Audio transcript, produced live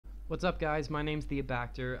What's up, guys? My name's the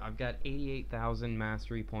Abactor. I've got 88,000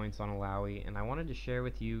 mastery points on Illaoi, and I wanted to share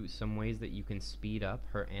with you some ways that you can speed up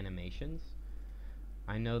her animations.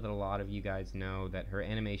 I know that a lot of you guys know that her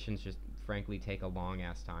animations just frankly take a long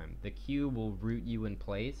ass time. The Q will root you in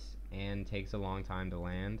place and takes a long time to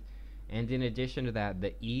land. And in addition to that,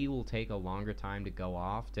 the E will take a longer time to go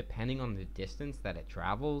off depending on the distance that it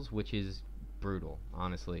travels, which is brutal,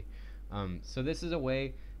 honestly. So this is a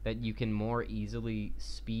way that you can more easily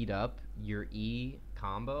speed up your E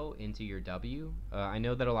combo into your W. I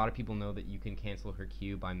know that a lot of people know that you can cancel her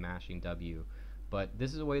Q by mashing W, but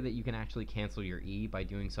this is a way that you can actually cancel your E by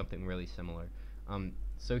doing something really similar.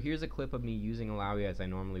 So here's a clip of me using Illaoi as I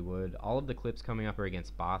normally would. All of the clips coming up are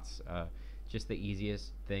against bots. Just the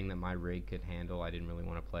easiest thing that my rig could handle. I didn't really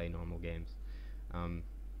want to play normal games.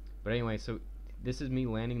 But anyway, so this is me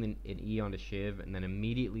landing an E onto Shiv and then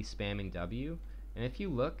immediately spamming W. And if you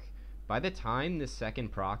look, by the time this second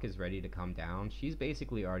proc is ready to come down, she's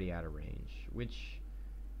basically already out of range, which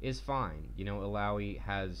is fine. You know, Illaoi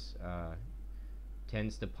has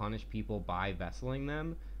tends to punish people by vesseling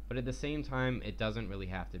them, but at the same time, it doesn't really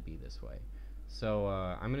have to be this way. So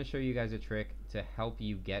I'm going to show you guys a trick to help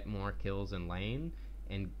you get more kills in lane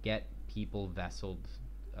and get people vesseled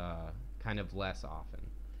kind of less often,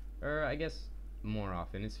 or I guess more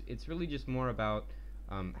often. It's really just more about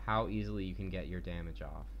how easily you can get your damage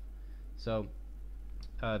off. So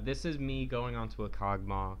this is me going onto a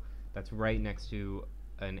Kog'Maw that's right next to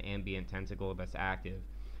an ambient tentacle that's active,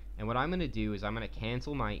 and what I'm going to do is I'm going to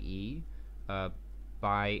cancel my E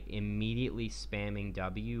by immediately spamming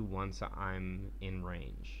W once I'm in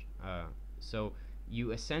range. So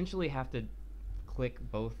you essentially have to click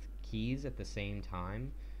both keys at the same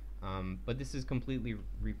time, but this is completely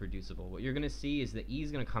reproducible. What you're going to see is the E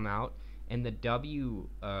is going to come out and the W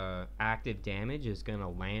active damage is going to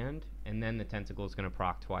land, and then the tentacle is going to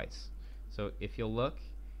proc twice. So if you'll look,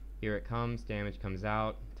 here it comes, damage comes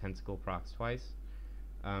out, tentacle procs twice.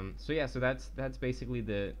 So yeah, so that's basically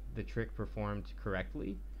the trick performed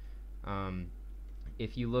correctly.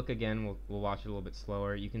 If you look again, we'll watch it a little bit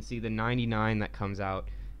slower. You can see the 99 that comes out.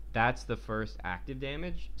 That's the first active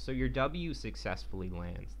damage. So your W successfully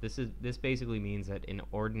lands. This basically means that an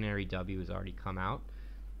ordinary W has already come out.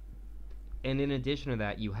 And in addition to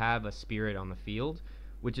that, you have a spirit on the field,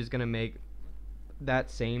 which is going to make that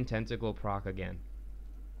same tentacle proc again.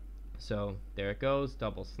 So there it goes,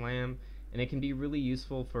 double slam. And it can be really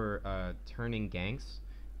useful for turning ganks.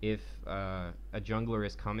 If a jungler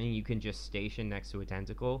is coming, you can just station next to a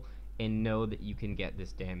tentacle and know that you can get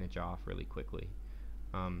this damage off really quickly.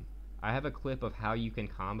 I have a clip of how you can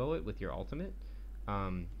combo it with your ultimate.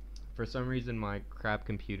 For some reason my crap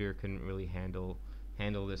computer couldn't really handle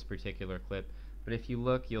this particular clip, but if you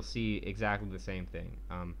look, you'll see exactly the same thing.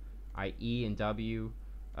 I E and W,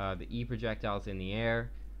 the E projectile's in the air,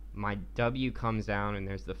 my W comes down and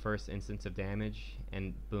there's the first instance of damage,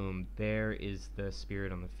 and boom, there is the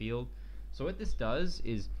spirit on the field. So what this does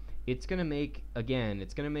is it's gonna make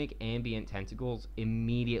ambient tentacles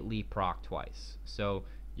immediately proc twice. So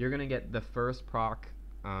you're gonna get the first proc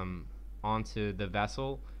onto the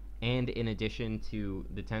vessel, and in addition to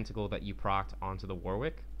the tentacle that you procced onto the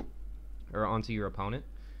Warwick, or onto your opponent.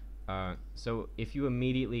 So if you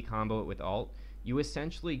immediately combo it with ult, you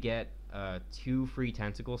essentially get 2 free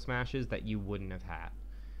tentacle smashes that you wouldn't have had,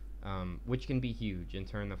 which can be huge and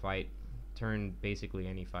turn basically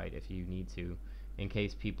any fight if you need to, in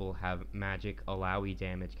case people have magic Illaoi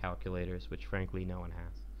damage calculators, which frankly no one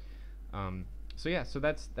has. So yeah, so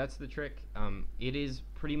that's the trick. It is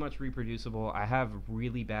pretty much reproducible. I have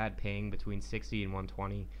really bad ping between 60 and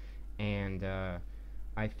 120, and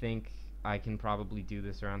I think I can probably do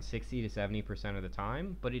this around 60 to 70% of the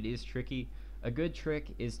time, but it is tricky. A good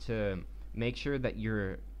trick is to make sure that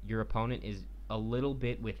your opponent is a little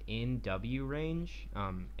bit within W range,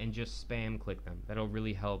 and just spam click them. That'll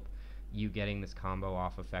really help you getting this combo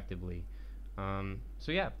off effectively.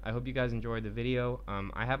 So yeah, I hope you guys enjoyed the video.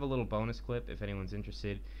 I have a little bonus clip if anyone's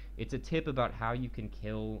interested. It's a tip about how you can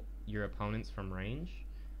kill your opponents from range.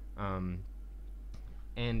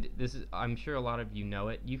 And this is, I'm sure a lot of you know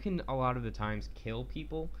it. You can a lot of the times kill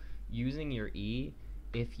people using your E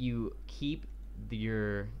if you keep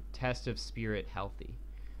your test of spirit healthy.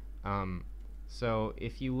 So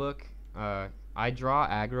if you look, I draw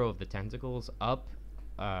aggro of the tentacles up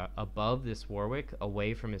above this Warwick,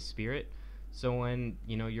 away from his spirit. So when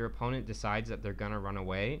your opponent decides that they're gonna run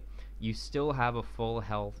away, you still have a full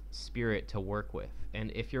health spirit to work with.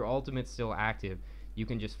 And if your ultimate's still active, you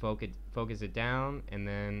can just focus it down, and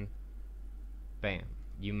then bam,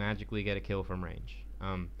 you magically get a kill from range.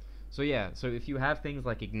 So yeah, so if you have things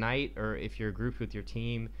like Ignite, or if you're grouped with your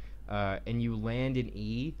team, and you land in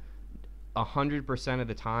E, 100% of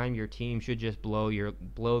the time your team should just blow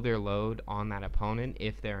their load on that opponent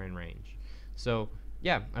if they're in range. So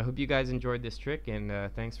yeah, I hope you guys enjoyed this trick, and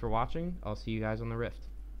thanks for watching. I'll see you guys on the Rift.